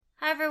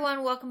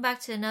everyone. Welcome back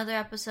to another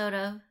episode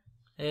of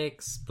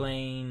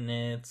Explain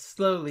It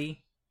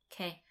Slowly.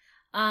 Okay.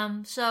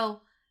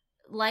 So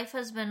life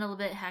has been a little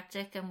bit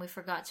hectic and we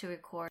forgot to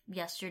record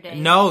yesterday.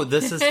 No,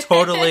 this is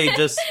totally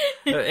just...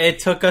 It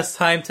took us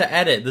time to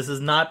edit. This is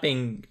not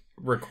being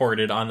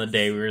recorded on the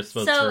day we were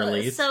supposed to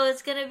release. So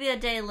it's going to be a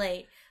day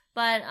late.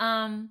 But,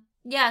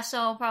 yeah,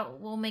 so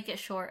we'll make it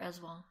short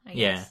as well, I guess.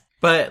 Yeah.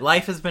 But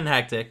life has been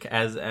hectic,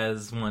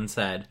 as one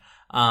said.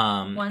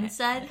 One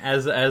said?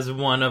 As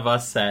one of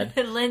us said.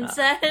 Lynn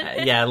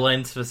said? Yeah,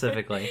 Lynn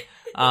specifically.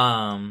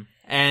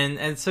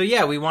 And so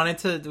yeah, we wanted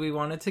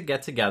to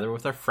get together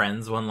with our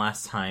friends one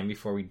last time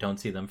before we don't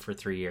see them for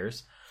 3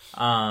 years.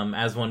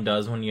 As one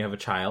does when you have a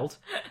child.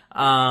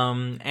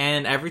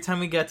 And every time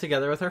we get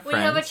together with our friends...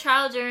 We have a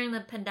child during the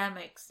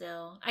pandemic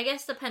still. I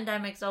guess the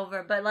pandemic's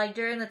over, but like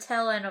during the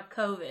tail end of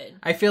COVID.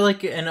 I feel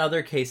like in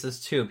other cases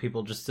too,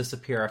 people just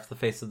disappear off the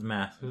face of the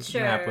map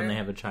when they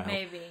have a child.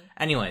 Maybe.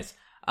 Anyways,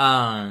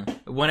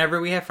 whenever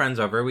we have friends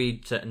over,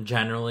 we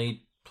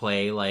generally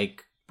play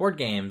like board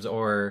games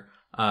or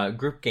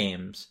group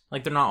games.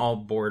 Like they're not all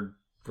board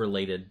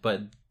related, but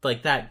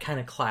like that kind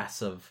of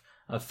class of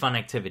fun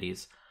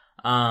activities.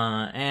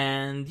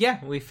 And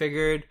yeah, we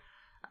figured,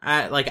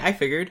 I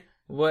figured,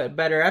 what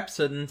better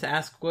episode than to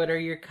ask what are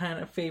your kind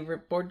of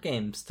favorite board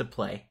games to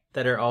play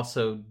that are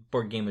also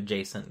board game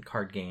adjacent,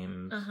 card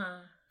games,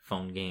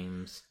 phone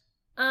games.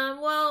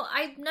 Well,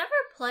 I never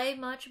play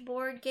much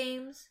board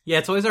games. Yeah,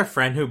 it's always our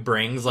friend who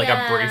brings like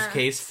a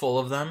briefcase full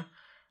of them.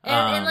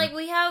 And like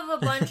we have a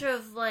bunch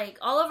of like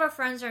all of our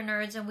friends are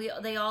nerds and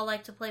they all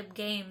like to play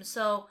games.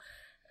 So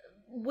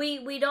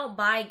we don't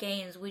buy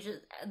games.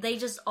 They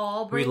just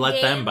all bring games. We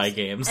let them buy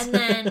games. And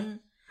then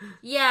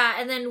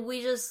and then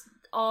we just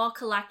all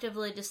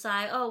collectively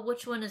decide,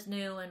 which one is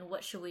new and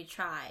what should we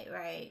try,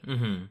 right?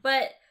 Mm-hmm.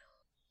 But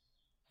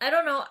I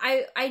don't know.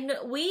 I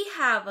know we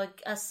have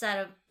a set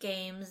of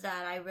games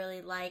that I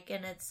really like,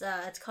 and it's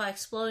called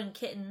Exploding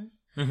Kitten.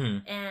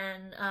 Mm-hmm.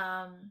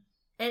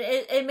 And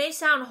it may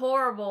sound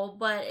horrible,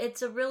 but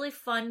it's a really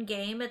fun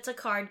game. It's a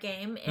card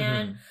game,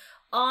 and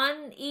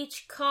on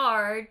each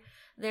card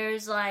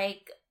there's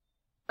like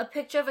a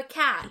picture of a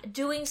cat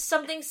doing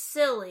something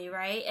silly,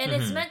 right? And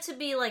it's meant to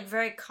be like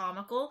very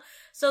comical.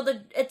 So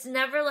it's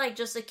never like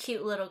just a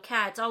cute little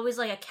cat. It's always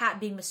like a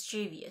cat being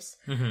mischievous,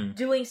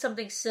 doing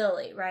something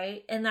silly,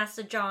 right? And that's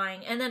the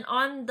drawing. And then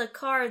on the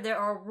card there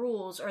are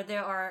rules or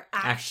there are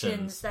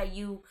actions that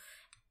you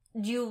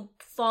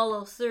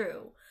follow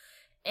through.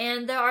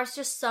 And there are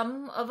just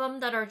some of them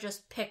that are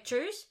just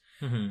pictures.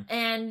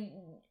 And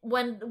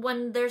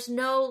when there's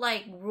no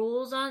like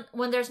rules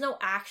when there's no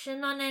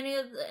action on any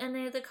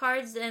of the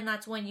cards, then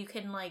that's when you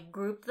can like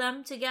group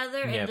them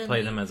together. Yeah, and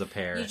play them as a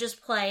pair. You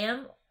just play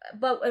them.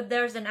 But if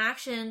there's an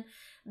action,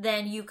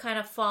 then you kind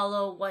of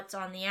follow what's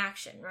on the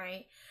action,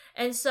 right?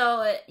 And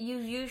so you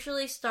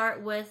usually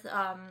start with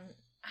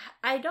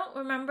I don't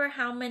remember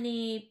how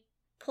many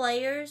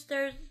players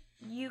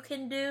you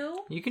can do.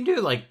 You can do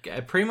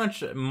like pretty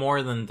much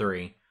more than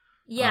 3.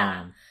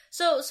 Yeah.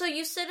 So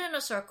you sit in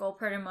a circle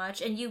pretty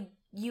much, and you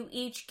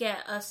each get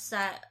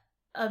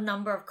a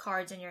number of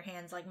cards in your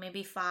hands, like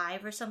maybe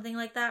 5 or something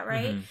like that,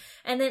 right?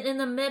 And then in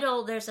the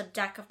middle there's a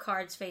deck of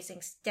cards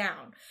facing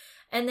down.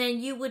 And then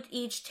you would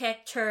each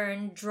take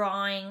turn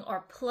drawing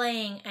or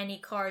playing any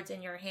cards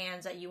in your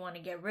hands that you want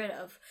to get rid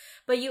of.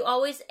 But you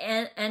always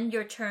end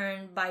your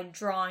turn by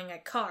drawing a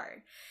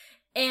card.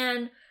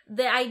 And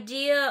the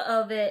idea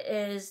of it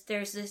is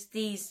there's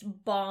these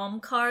bomb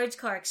cards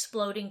called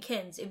Exploding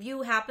Kittens. If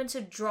you happen to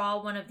draw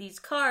one of these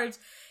cards,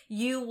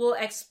 you will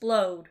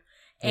explode,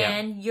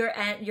 and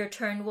your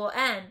turn will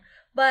end.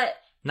 But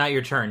not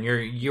your turn.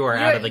 You are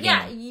out of the game.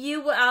 Yeah,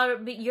 you're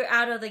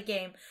out of the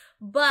game.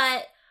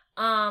 But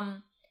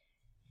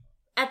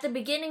at the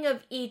beginning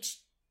of each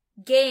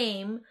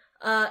game,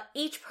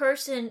 each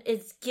person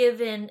is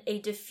given a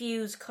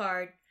diffuse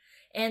card.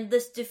 And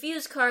this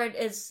diffuse card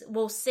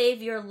will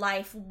save your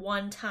life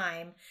one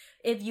time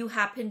if you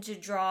happen to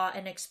draw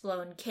an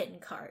Exploding Kitten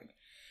card.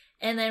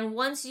 And then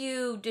once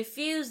you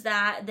diffuse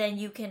that, then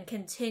you can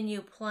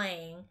continue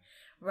playing,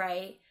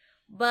 right?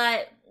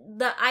 But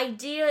the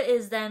idea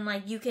is then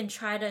like you can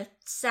try to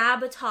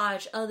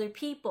sabotage other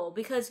people,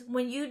 because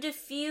when you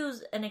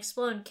diffuse an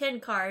Exploding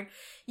Kitten card,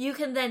 you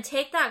can then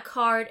take that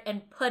card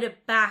and put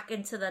it back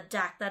into the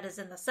deck that is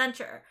in the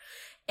center.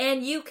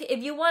 And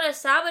if you want to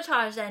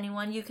sabotage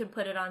anyone, you can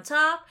put it on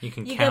top. You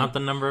can count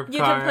the number of cards.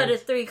 You can put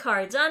it 3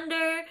 cards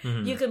under.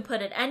 You can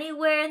put it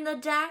anywhere in the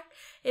deck.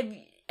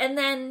 And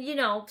then,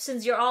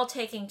 since you're all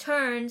taking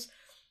turns,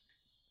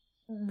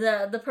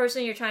 the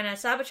person you're trying to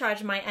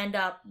sabotage might end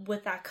up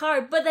with that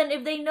card. But then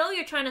if they know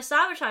you're trying to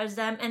sabotage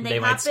them and they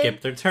might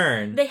skip their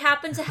turn. They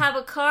happen to have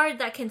a card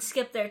that can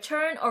skip their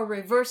turn or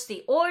reverse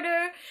the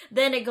order,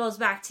 then it goes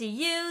back to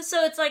you.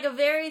 So it's like a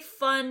very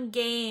fun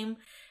game.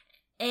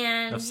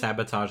 And of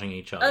sabotaging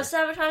each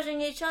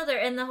other.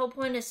 And the whole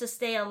point is to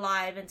stay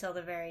alive until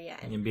the very end.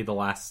 And be the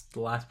last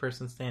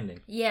person standing.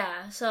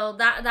 Yeah, so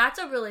that's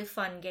a really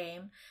fun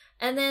game.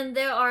 And then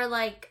there are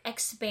like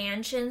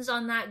expansions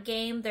on that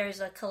game.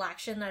 There's a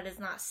collection that is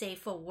not safe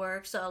for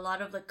work, so a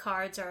lot of the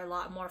cards are a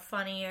lot more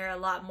funnier, a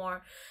lot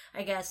more,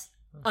 I guess,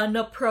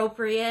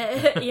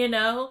 inappropriate, you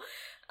know?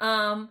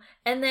 And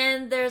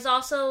then there's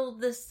also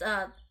this,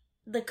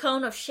 the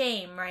Cone of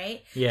Shame,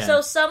 right? Yeah.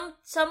 So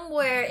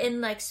somewhere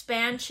in the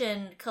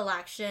expansion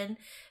collection,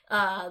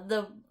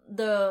 the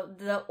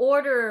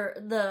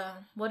order,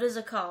 what is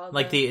it called?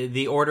 Like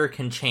the order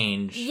can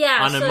change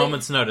on a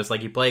moment's notice.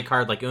 Like you play a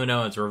card like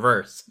Uno, it's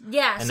reverse.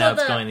 Yeah. And now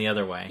it's going the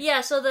other way.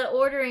 Yeah, so the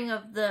ordering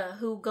of the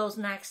who goes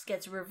next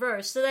gets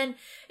reversed. So then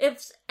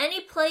if any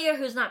player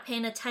who's not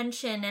paying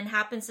attention and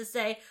happens to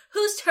say,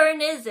 whose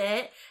turn is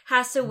it,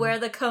 has to wear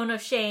the Cone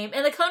of Shame.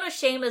 And the Cone of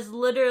Shame is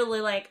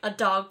literally like a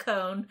dog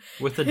cone.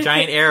 With a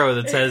giant arrow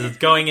that says it's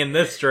going in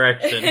this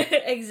direction.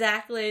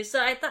 Exactly.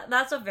 So I thought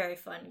that's a very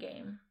fun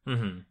game.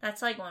 Mm-hmm.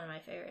 That's like one of my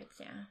favorites,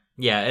 yeah.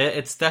 Yeah,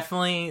 it's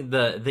definitely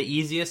the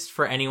easiest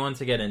for anyone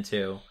to get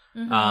into.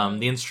 Mm-hmm.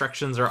 The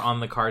instructions are on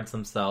the cards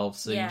themselves,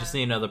 so you just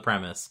need to know the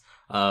premise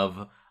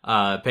of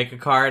pick a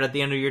card at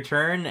the end of your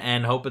turn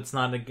and hope it's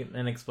not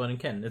an exploding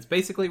kitten. It's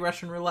basically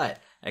Russian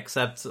roulette,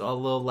 except a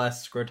little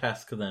less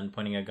grotesque than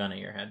pointing a gun at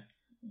your head.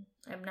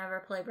 I've never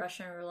played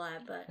Russian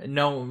roulette, but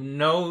no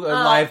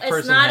live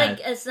person has.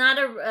 It's not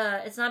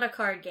a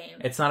card game.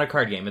 It's not a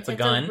card game. It's a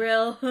gun. A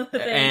real thing.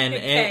 And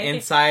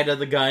inside of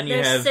the gun,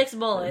 you have 6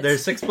 bullets.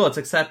 There's 6 bullets,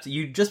 except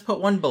you just put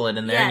 1 bullet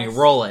in there and you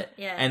roll it,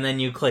 and then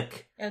you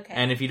click. Okay.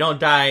 And if you don't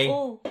die,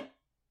 oh,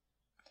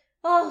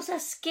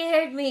 that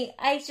scared me.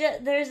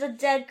 There's a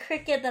dead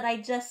cricket that I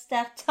just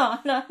stepped on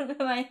in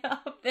my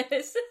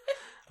office.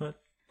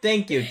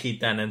 Thank you,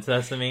 Kitan and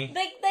Sesame.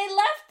 They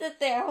left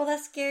it there. Oh, that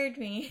scared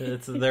me.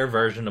 It's their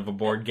version of a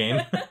board game.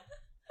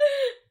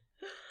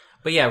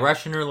 But yeah,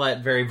 Russian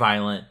roulette, very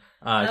violent.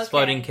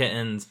 Exploding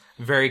kittens,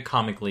 very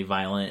comically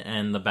violent,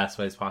 and the best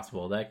ways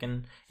possible. That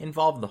can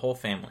involve the whole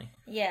family.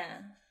 Yeah.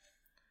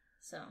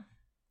 So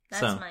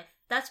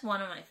that's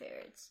one of my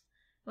favorites.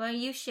 Well,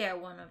 you share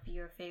one of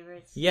your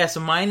favorites. Yeah,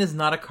 so mine is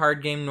not a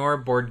card game nor a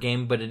board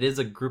game, but it is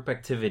a group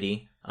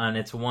activity, and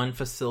it's one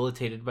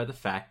facilitated by the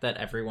fact that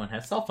everyone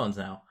has cell phones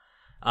now.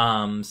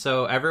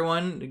 So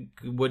everyone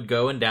would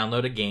go and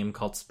download a game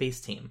called Space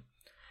Team.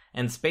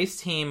 And Space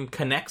Team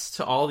connects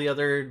to all the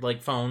other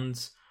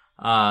phones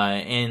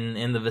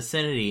in the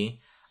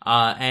vicinity,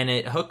 and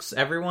it hooks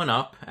everyone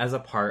up as a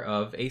part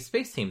of a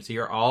space team. So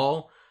you're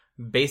all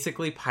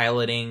basically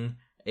piloting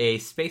a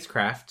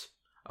spacecraft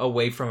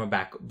away from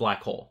a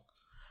black hole.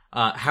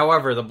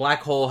 However, the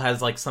black hole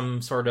has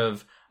some sort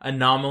of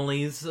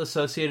anomalies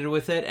associated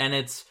with it, and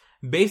it's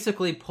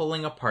basically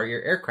pulling apart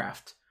your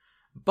aircraft.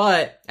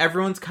 But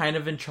everyone's kind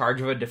of in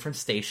charge of a different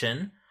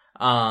station,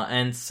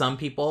 and some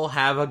people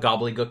have a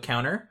gobbledygook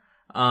counter,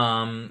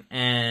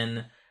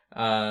 and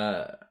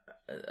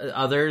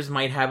others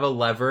might have a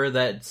lever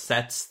that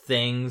sets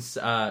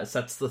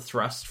the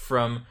thrust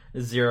from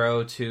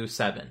 0 to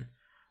 7,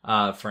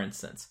 for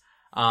instance.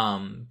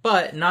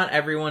 But not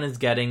everyone is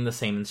getting the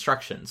same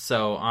instructions.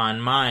 So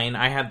on mine,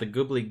 I have the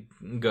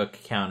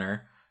gobbledygook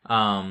counter,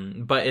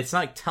 but it's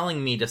not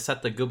telling me to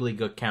set the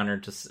gobbledygook counter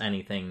to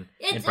anything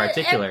in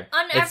particular.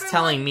 It's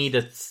telling me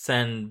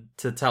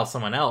to tell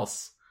someone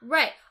else.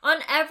 Right. On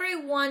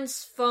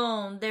everyone's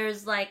phone,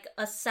 there's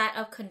a set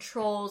of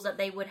controls that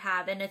they would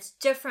have, and it's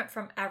different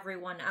from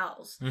everyone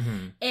else.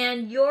 Mm-hmm.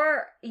 And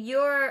your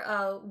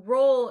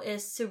role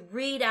is to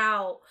read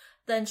out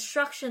the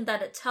instruction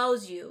that it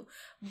tells you,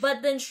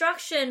 but the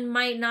instruction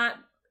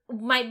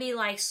might be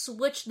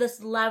switch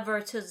this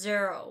lever to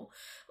 0.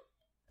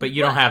 But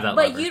you don't have that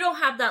lever. But you don't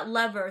have that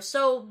lever.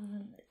 So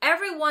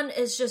everyone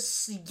is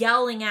just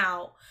yelling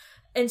out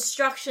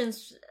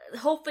instructions,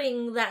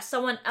 hoping that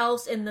someone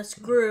else in this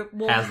group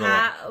will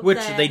have which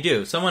they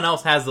do. Someone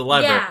else has the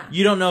lever. Yeah.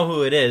 You don't know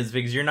who it is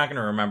because you're not going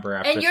to remember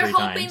after 3 times. And you're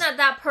hoping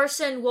that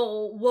person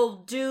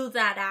will do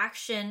that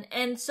action.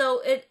 And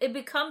so it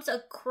becomes a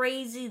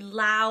crazy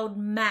loud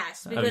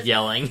mess because of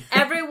yelling.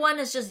 Everyone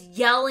is just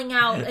yelling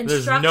out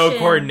instructions. There's no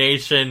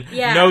coordination,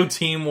 no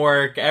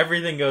teamwork.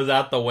 Everything goes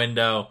out the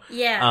window.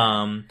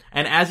 Yeah.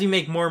 And as you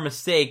make more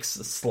mistakes,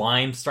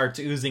 slime starts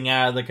oozing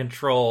out of the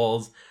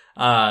controls.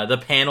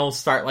 The panels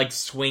start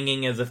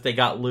swinging as if they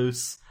got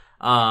loose.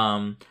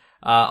 All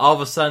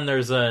of a sudden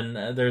there's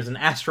an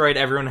asteroid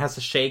everyone has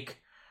to shake.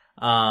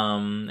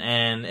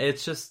 And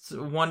it's just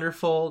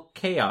wonderful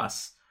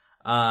chaos.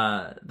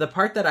 The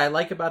part that I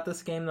like about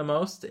this game the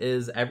most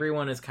is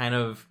everyone is kind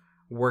of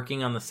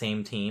working on the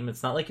same team.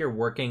 It's not like you're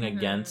working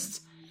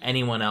against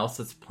anyone else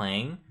that's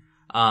playing.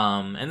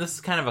 And this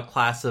is kind of a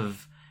class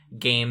of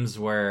games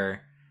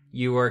where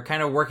you are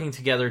kind of working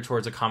together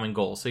towards a common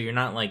goal. So you're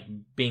not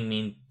being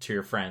mean to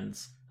your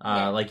friends,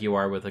 like you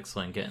are with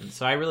Exploding Kittens.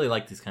 So I really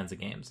like these kinds of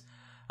games.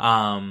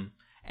 And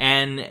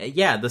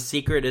yeah, the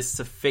secret is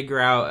to figure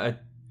out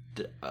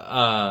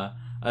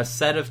a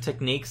set of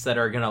techniques that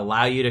are going to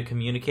allow you to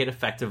communicate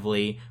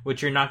effectively,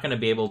 which you're not going to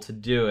be able to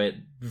do it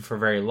for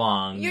very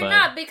long. You're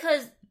not,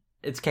 because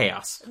it's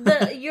chaos.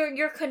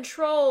 your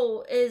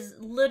control is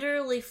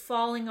literally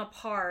falling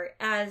apart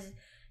as,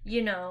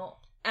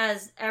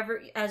 as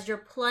you're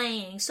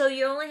playing. So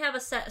you only have a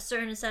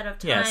certain set of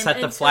time. Yeah,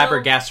 set the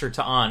flabbergaster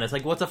to on. It's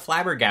like, what's a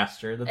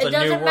flabbergaster? That's a new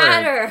word. It doesn't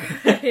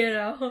matter, you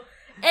know.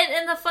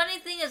 And the funny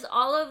thing is,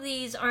 all of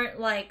these aren't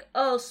like,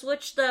 oh,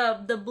 switch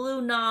the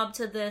blue knob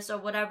to this or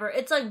whatever.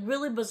 It's like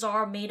really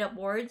bizarre made up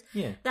words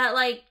that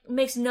like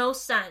makes no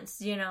sense,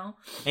 you know.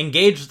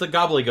 Engage the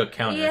gobbledygook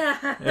counter.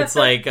 Yeah. It's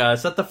like,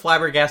 set the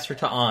flabbergaster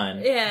to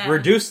on. Yeah.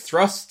 Reduce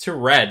thrust to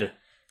red.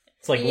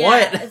 It's like,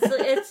 what?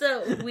 It's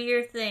a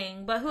weird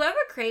thing. But whoever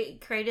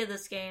created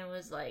this game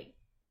was like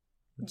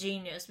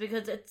genius,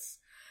 because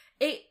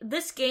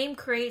this game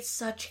creates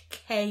such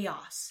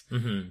chaos.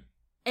 Mm-hmm.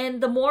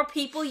 And the more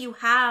people you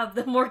have,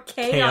 the more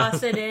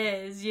chaos it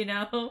is, you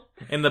know?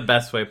 In the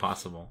best way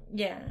possible.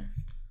 Yeah.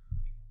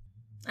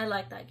 I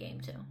like that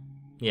game, too.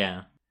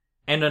 Yeah.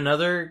 And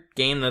another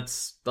game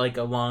that's, like,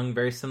 along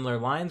very similar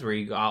lines, where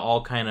you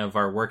all kind of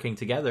are working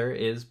together,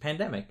 is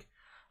Pandemic.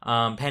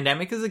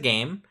 Pandemic is a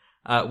game,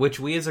 which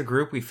we as a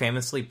group, we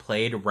famously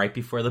played right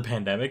before the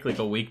pandemic, like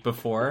a week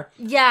before.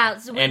 Yeah,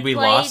 so we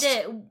lost.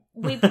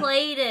 We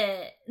played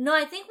it. No,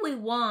 I think we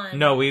won.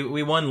 No,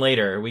 we won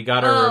later. We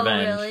got our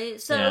revenge. Oh, really?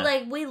 So,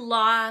 like, we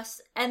lost,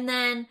 and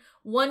then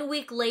 1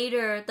 week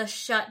later, the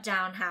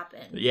shutdown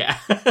happened. Yeah.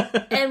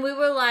 And we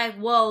were like,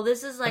 whoa,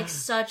 this is, like,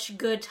 such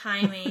good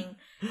timing,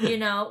 you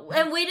know?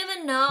 And we didn't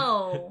even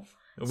know.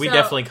 We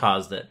definitely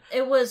caused it.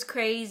 It was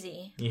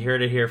crazy. You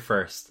heard it here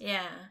first.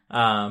 Yeah.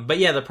 But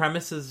yeah, the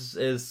premise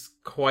is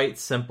quite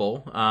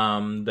simple.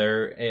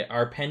 There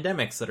are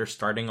pandemics that are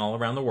starting all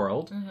around the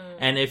world. Mm-hmm.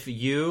 And if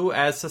you,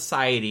 as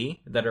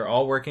society, that are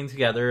all working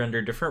together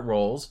under different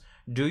roles,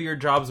 do your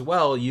jobs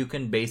well, you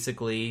can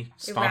basically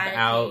stomp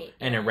out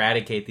and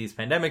eradicate these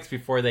pandemics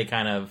before they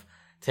kind of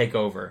take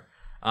over.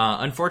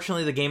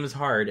 Unfortunately, the game is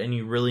hard, and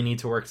you really need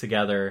to work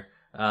together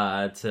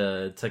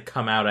to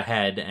come out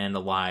ahead and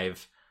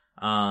alive.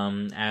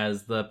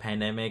 As the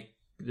pandemic,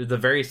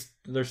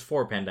 there's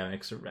 4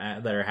 pandemics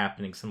that are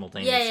happening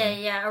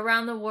simultaneously. Yeah,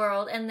 around the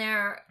world,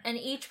 and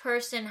each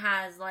person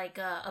has like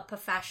a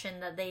profession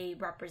that they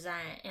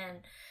represent, and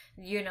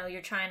you know,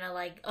 you're trying to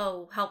like,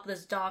 oh, help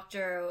this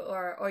doctor,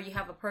 or you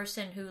have a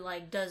person who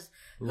like does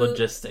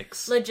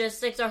logistics,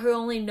 or who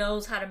only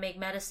knows how to make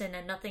medicine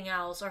and nothing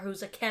else, or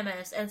who's a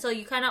chemist, and so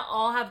you kind of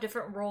all have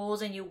different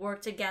roles, and you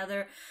work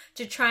together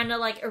to try to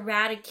like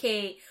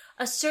eradicate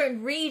a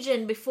certain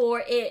region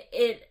before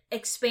it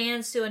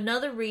expands to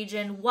another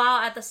region, while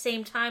at the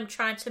same time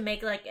trying to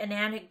make like an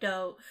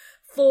antidote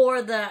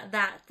for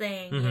that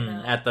thing, you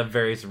know? At the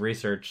various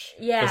research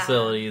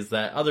facilities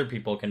that other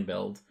people can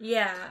build.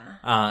 Yeah.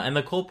 And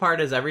the cool part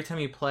is every time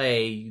you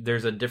play,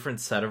 there's a different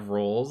set of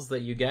roles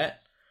that you get.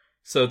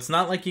 So it's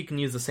not like you can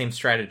use the same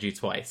strategy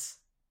twice,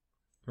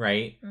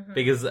 right? Mm-hmm.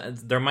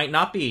 Because there might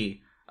not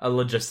be a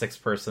logistics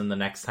person the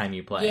next time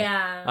you play.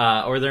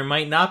 Yeah. Or there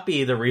might not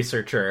be the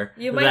researcher.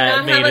 You might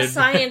not have a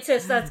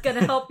scientist that's going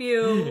to help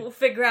you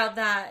figure out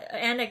that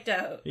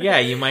anecdote. Yeah,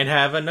 you might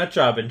have a nut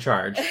job in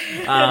charge.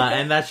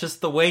 And that's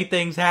just the way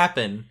things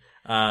happen,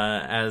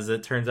 as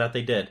it turns out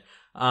they did.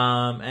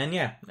 And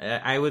yeah,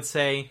 I would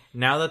say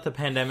now that the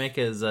pandemic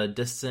is a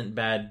distant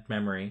bad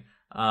memory,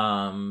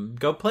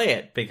 go play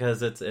it,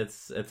 because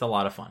it's a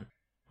lot of fun.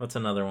 What's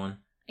another one?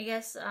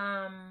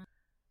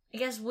 I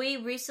guess we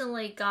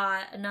recently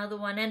got another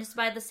one, and it's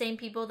by the same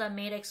people that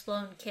made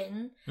Exploding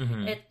Kitten.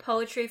 Mm-hmm. It's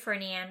Poetry for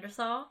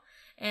Neanderthal,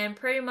 and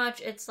pretty much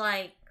it's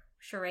like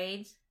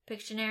charades,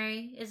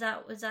 Pictionary. Is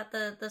that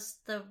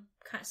the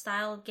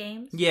style of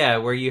games? Yeah,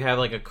 where you have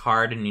like a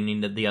card and you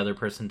need the other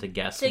person to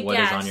guess what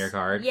is on your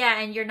card. Yeah,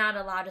 and you're not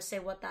allowed to say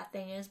what that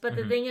thing is. But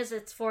the thing is,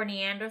 it's for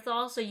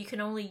Neanderthal, so you can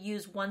only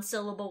use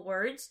 1-syllable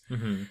words.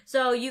 Mm-hmm.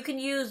 So you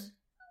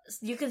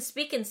can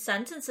speak in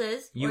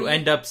sentences. You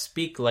end up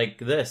speak like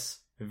this.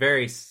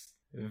 Very,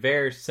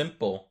 very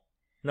simple.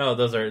 No,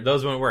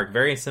 those won't work.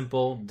 Very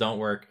simple don't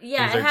work.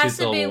 Yeah, it has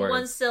to be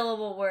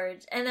 1-syllable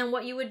words. And then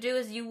what you would do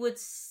is you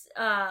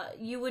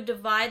would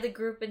divide the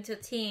group into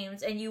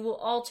teams, and you will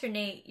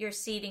alternate your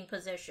seating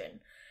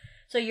position.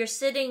 So you're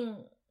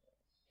sitting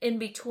in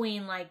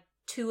between like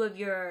 2 of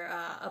your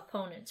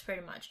opponents,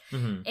 pretty much.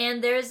 Mm-hmm.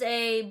 And there's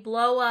a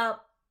blow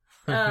up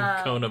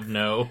cone of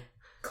no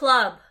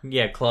club.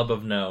 Yeah, club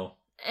of no.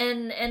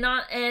 And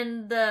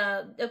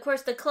of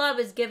course the club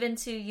is given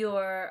to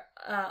your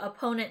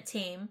opponent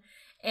team,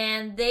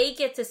 and they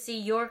get to see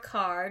your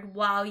card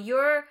while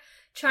you're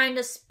trying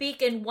to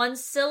speak in 1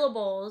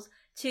 syllables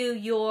to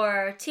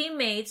your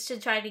teammates to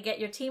try to get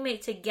your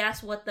teammate to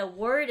guess what the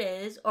word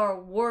is,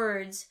 or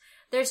words.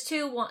 There's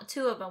two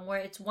of them where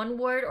it's 1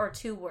 word or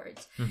 2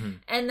 words. Mm-hmm.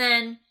 And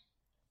then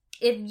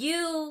if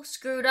you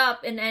screwed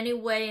up in any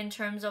way in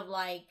terms of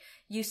like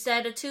you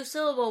said a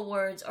 2-syllable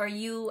words, or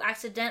you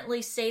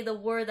accidentally say the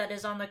word that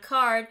is on the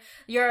card,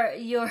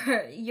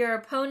 your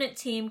opponent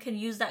team can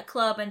use that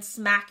club and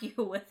smack you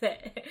with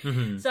it.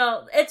 Mm-hmm.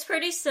 So it's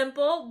pretty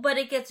simple, but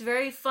it gets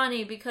very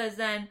funny, because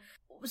then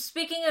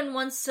speaking in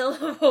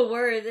 1-syllable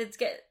words,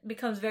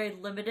 becomes very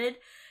limited.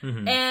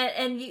 Mm-hmm.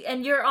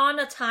 And you're on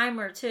a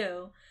timer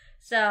too.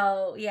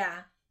 So yeah.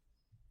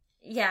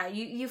 yeah,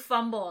 you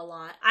fumble a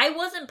lot. I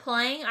wasn't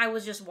playing, I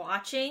was just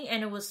watching,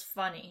 and it was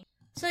funny.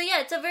 So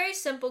yeah, it's a very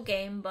simple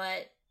game,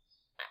 but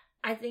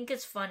I think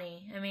it's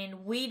funny. I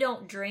mean, we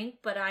don't drink,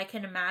 but I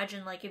can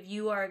imagine, like, if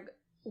you are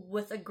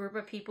with a group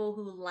of people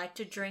who like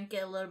to drink,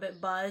 get a little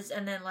bit buzzed,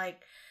 and then, like,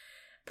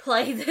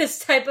 play this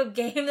type of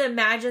game,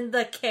 imagine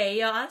the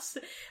chaos.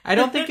 I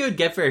don't think it would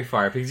get very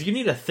far because you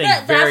need to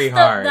think very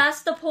hard.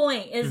 That's the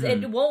point. Is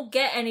it won't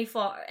get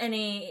anywhere, and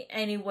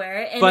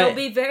it'll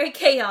be very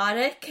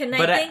chaotic. And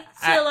I think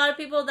a lot of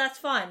people that's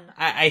fun.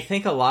 I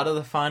think a lot of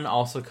the fun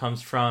also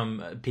comes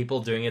from people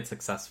doing it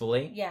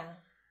successfully. Yeah.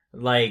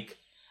 Like,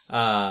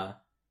 I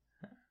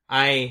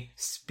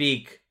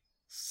speak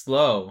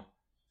slow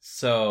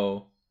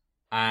so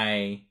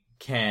I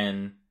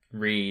can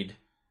read.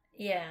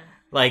 Yeah.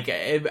 Like,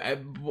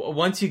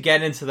 once you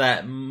get into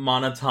that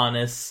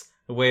monotonous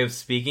way of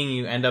speaking,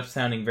 you end up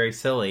sounding very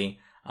silly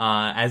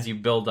as you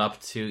build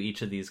up to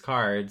each of these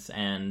cards.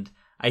 And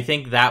I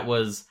think that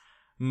was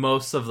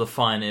most of the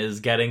fun, is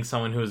getting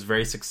someone who is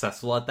very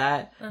successful at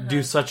that,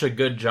 do such a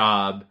good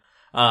job.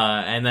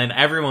 And then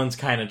everyone's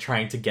kind of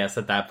trying to guess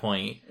at that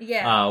point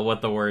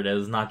what the word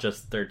is, not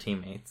just their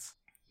teammates.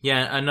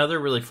 Yeah, another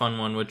really fun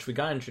one, which we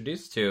got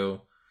introduced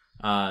to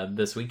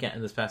this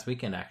past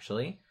weekend,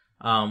 actually.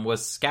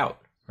 Was Scout,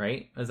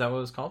 right? Is that what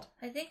it was called?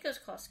 I think it was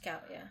called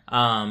Scout,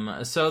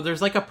 yeah. So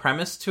there's like a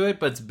premise to it,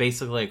 but it's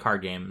basically a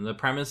card game. The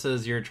premise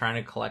is you're trying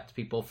to collect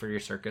people for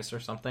your circus or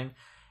something.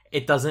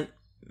 It doesn't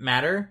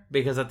matter,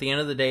 because at the end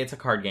of the day, it's a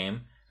card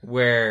game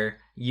where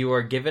you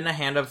are given a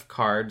hand of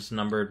cards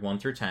numbered 1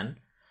 through 10.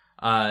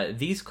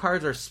 These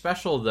cards are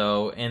special,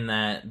 though, in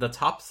that the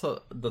top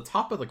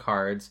of the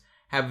cards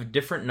have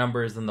different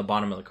numbers than the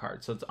bottom of the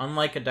card. So it's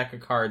unlike a deck of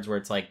cards where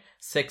it's like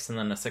 6 and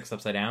then a 6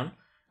 upside down.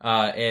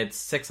 It's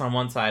 6 on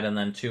one side and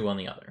then 2 on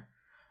the other.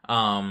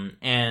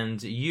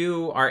 And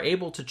you are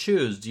able to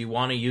choose, do you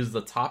want to use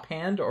the top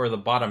hand or the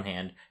bottom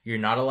hand? You're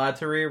not allowed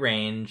to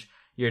rearrange.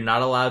 You're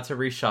not allowed to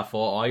reshuffle.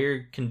 All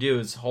you can do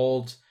is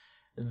hold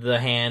the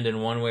hand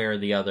in one way or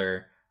the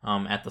other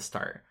at the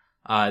start.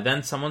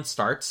 Then someone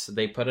starts,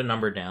 they put a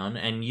number down,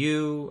 and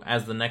you,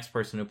 as the next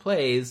person who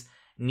plays,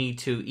 need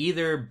to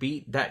either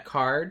beat that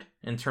card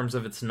in terms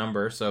of its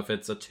number. So if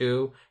it's a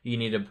 2, you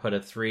need to put a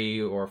 3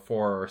 or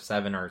 4 or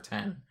 7 or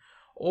 10.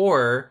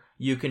 Or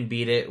you can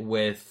beat it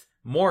with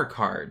more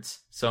cards.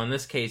 So in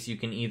this case, you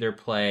can either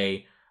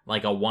play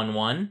like a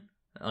 1-1,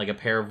 like a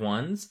pair of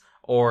 1s,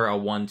 or a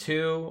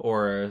 1-2,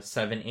 or a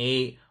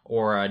 7-8,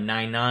 or a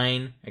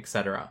 9-9,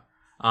 etc.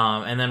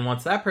 And then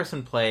once that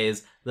person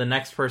plays, the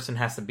next person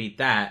has to beat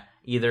that,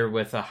 either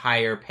with a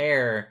higher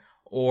pair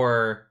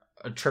or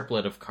a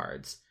triplet of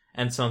cards,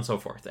 and so on and so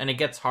forth. And it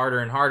gets harder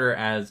and harder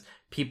as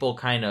people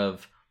kind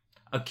of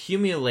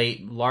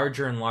accumulate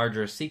larger and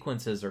larger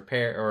sequences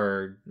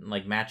or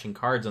like matching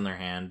cards on their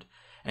hand.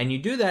 And you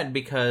do that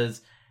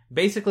because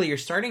basically your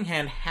starting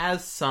hand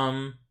has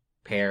some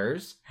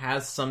pairs,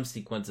 has some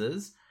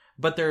sequences,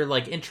 but they're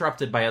like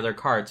interrupted by other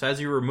cards. So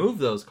as you remove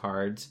those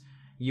cards,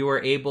 you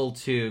are able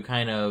to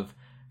kind of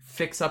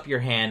fix up your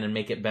hand and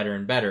make it better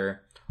and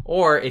better.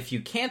 Or if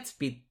you can't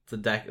beat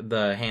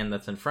the hand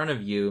that's in front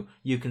of you,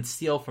 you can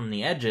steal from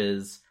the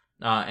edges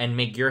and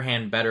make your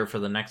hand better for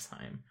the next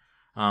time.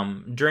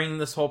 During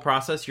this whole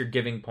process, you're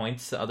giving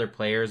points to other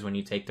players when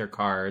you take their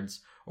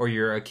cards, or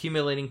you're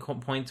accumulating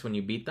points when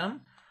you beat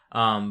them.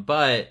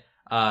 But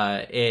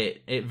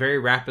it very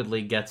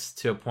rapidly gets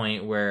to a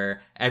point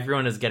where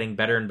everyone is getting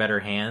better and better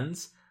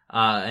hands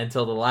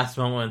until the last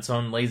moment when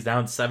someone lays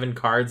down 7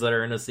 cards that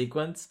are in a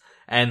sequence,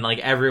 and like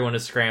everyone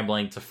is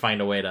scrambling to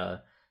find a way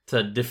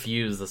to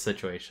diffuse the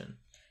situation.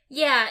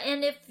 Yeah,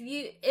 and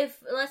if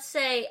let's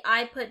say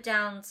I put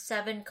down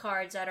 7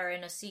 cards that are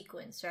in a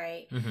sequence,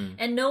 right? Mm-hmm.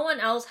 And no one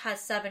else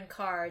has 7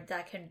 cards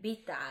that can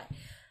beat that.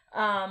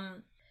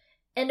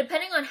 And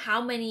depending on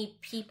how many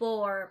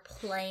people are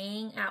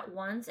playing at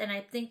once, and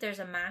I think there's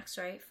a max,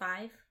 right?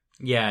 5?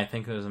 Yeah, I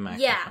think there's a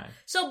max of 5.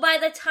 So by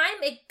the time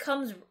it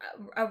comes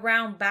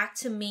around back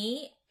to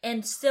me,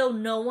 and still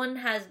no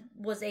one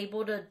was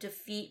able to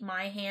defeat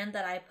my hand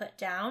that I put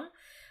down,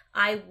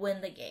 I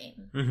win the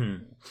game.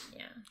 Mm-hmm.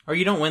 Yeah. Or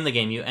you don't win the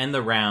game, you end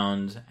the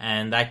round,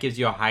 and that gives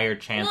you a higher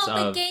chance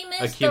of the game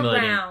is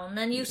accumulating. The round,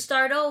 and you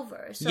start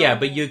over. So. Yeah,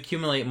 but you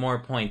accumulate more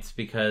points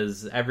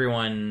because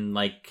everyone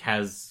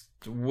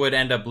would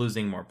end up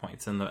losing more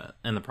points in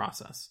the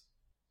process.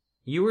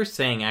 You were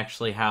saying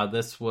actually how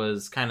this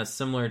was kind of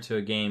similar to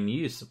a game you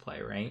used to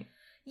play, right?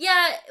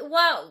 Yeah,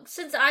 well,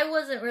 since I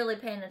wasn't really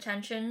paying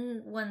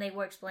attention when they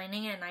were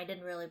explaining it, and I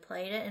didn't really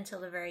play it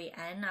until the very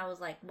end, I was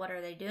like, what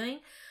are they doing?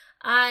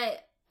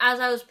 As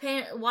I was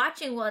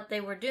watching what they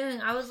were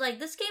doing, I was like,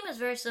 this game is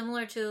very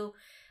similar to,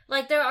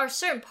 like, there are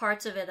certain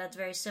parts of it that's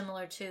very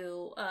similar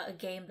to a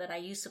game that I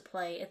used to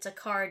play. It's a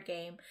card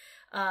game.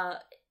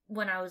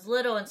 When I was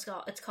little,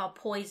 it's called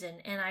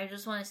Poison, and I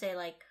just want to say,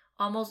 like,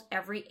 almost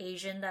every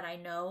Asian that I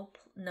know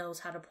knows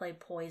how to play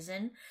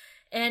Poison.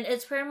 And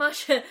it's pretty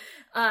much,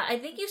 I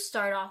think you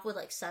start off with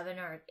like 7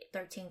 or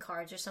 13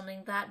 cards or something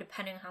like that,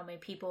 depending on how many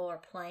people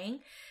are playing.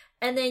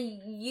 And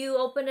then you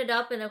open it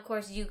up, and of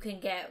course you can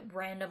get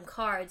random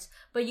cards,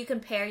 but you can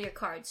pair your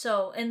cards.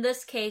 So in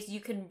this case, you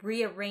can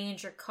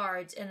rearrange your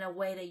cards in a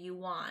way that you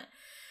want.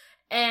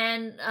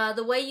 And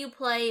the way you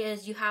play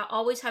is you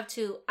always have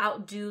to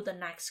outdo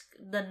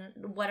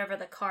whatever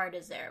the card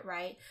is there,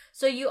 right?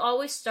 So you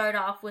always start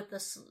off with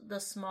the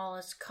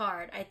smallest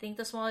card. I think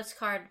the smallest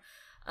card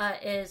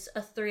is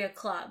a 3 of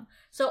club.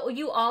 So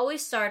you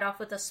always start off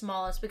with the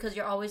smallest because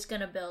you're always going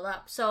to build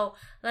up. So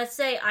let's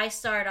say I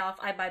start off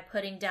by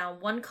putting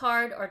down 1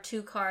 card or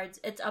 2 cards.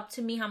 It's up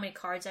to me how many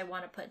cards I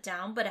want to put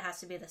down, but it has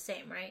to be the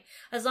same, right?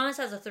 As long as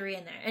it has a 3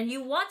 in there. And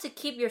you want to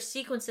keep your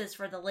sequences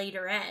for the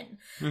later end.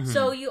 Mm-hmm.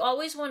 So you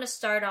always want to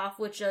start off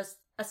with just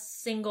a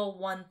single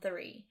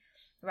 1-3.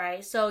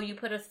 Right? So you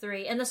put a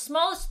 3 and the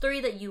smallest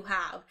 3 that you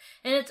have.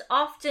 And it's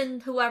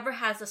often whoever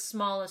has the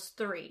smallest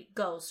 3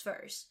 goes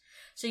first.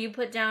 So you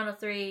put down a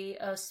 3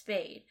 of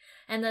spade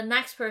and the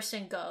next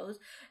person goes.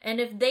 And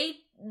if they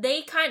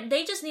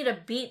just need to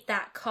beat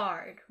that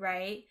card,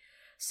 right?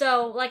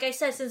 So like I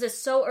said, since it's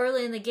so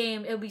early in the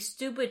game, it would be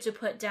stupid to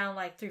put down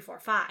like 3, 4,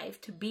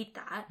 5 to beat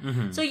that.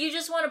 Mm-hmm. So you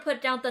just want to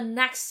put down the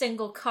next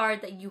single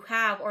card that you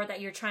have or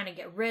that you're trying to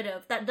get rid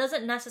of. That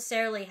doesn't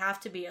necessarily have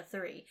to be a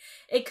 3.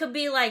 It could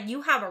be like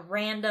you have a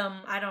random,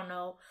 I don't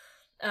know,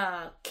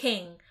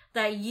 king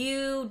that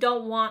you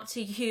don't want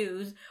to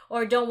use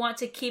or don't want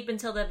to keep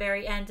until the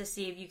very end to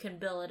see if you can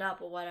build it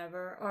up or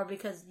whatever, or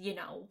because,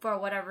 for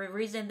whatever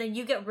reason, then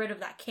you get rid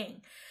of that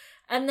king.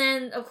 And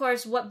then, of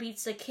course, what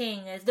beats the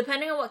king is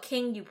depending on what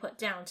king you put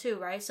down too,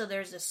 right? So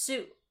there's a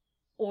suit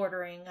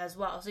ordering as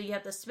well. So you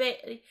have the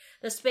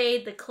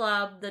spade, the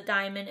club, the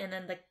diamond, and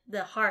then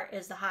the heart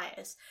is the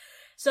highest.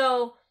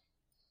 So,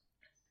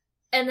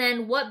 and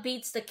then what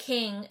beats the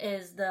king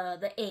is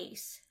the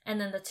ace,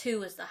 and then the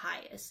 2 is the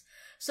highest.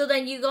 So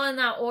then you go in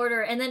that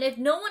order, and then if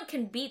no one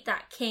can beat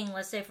that king,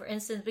 let's say for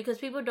instance, because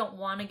people don't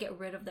want to get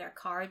rid of their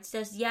cards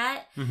just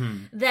yet,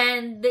 mm-hmm.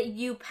 then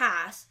you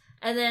pass,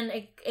 and then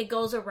it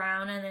goes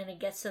around, and then it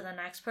gets to the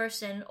next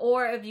person.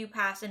 Or if you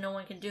pass and no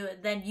one can do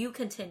it, then you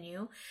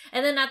continue,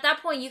 and then at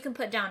that point you can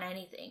put down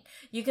anything.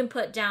 You can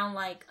put down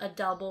like a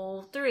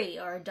double 3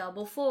 or a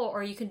double 4,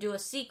 or you can do a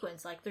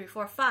sequence like 3,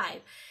 4,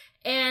 5.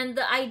 And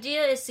the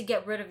idea is to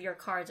get rid of your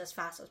cards as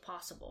fast as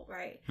possible,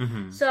 right?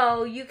 Mm-hmm.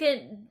 So you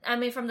can,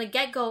 from the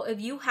get-go, if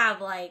you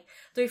have like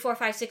 3, 4,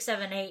 5, 6,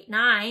 7, 8,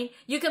 9,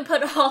 you can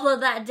put all of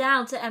that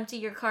down to empty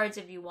your cards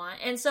if you want.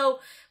 And so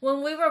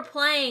when we were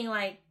playing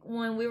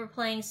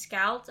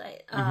Scouts,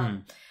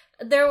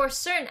 there were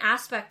certain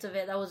aspects of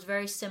it that was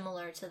very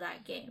similar to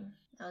that game.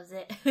 That was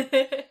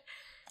it.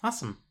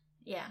 Awesome.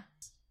 Yeah.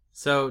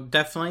 So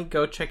definitely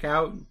go check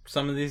out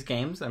some of these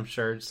games. I'm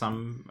sure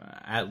some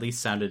at least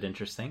sounded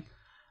interesting.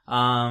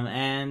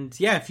 And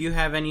yeah, if you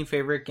have any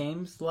favorite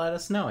games, let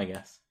us know, I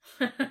guess.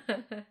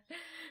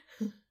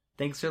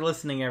 Thanks for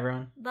listening,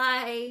 everyone.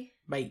 Bye.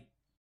 Bye.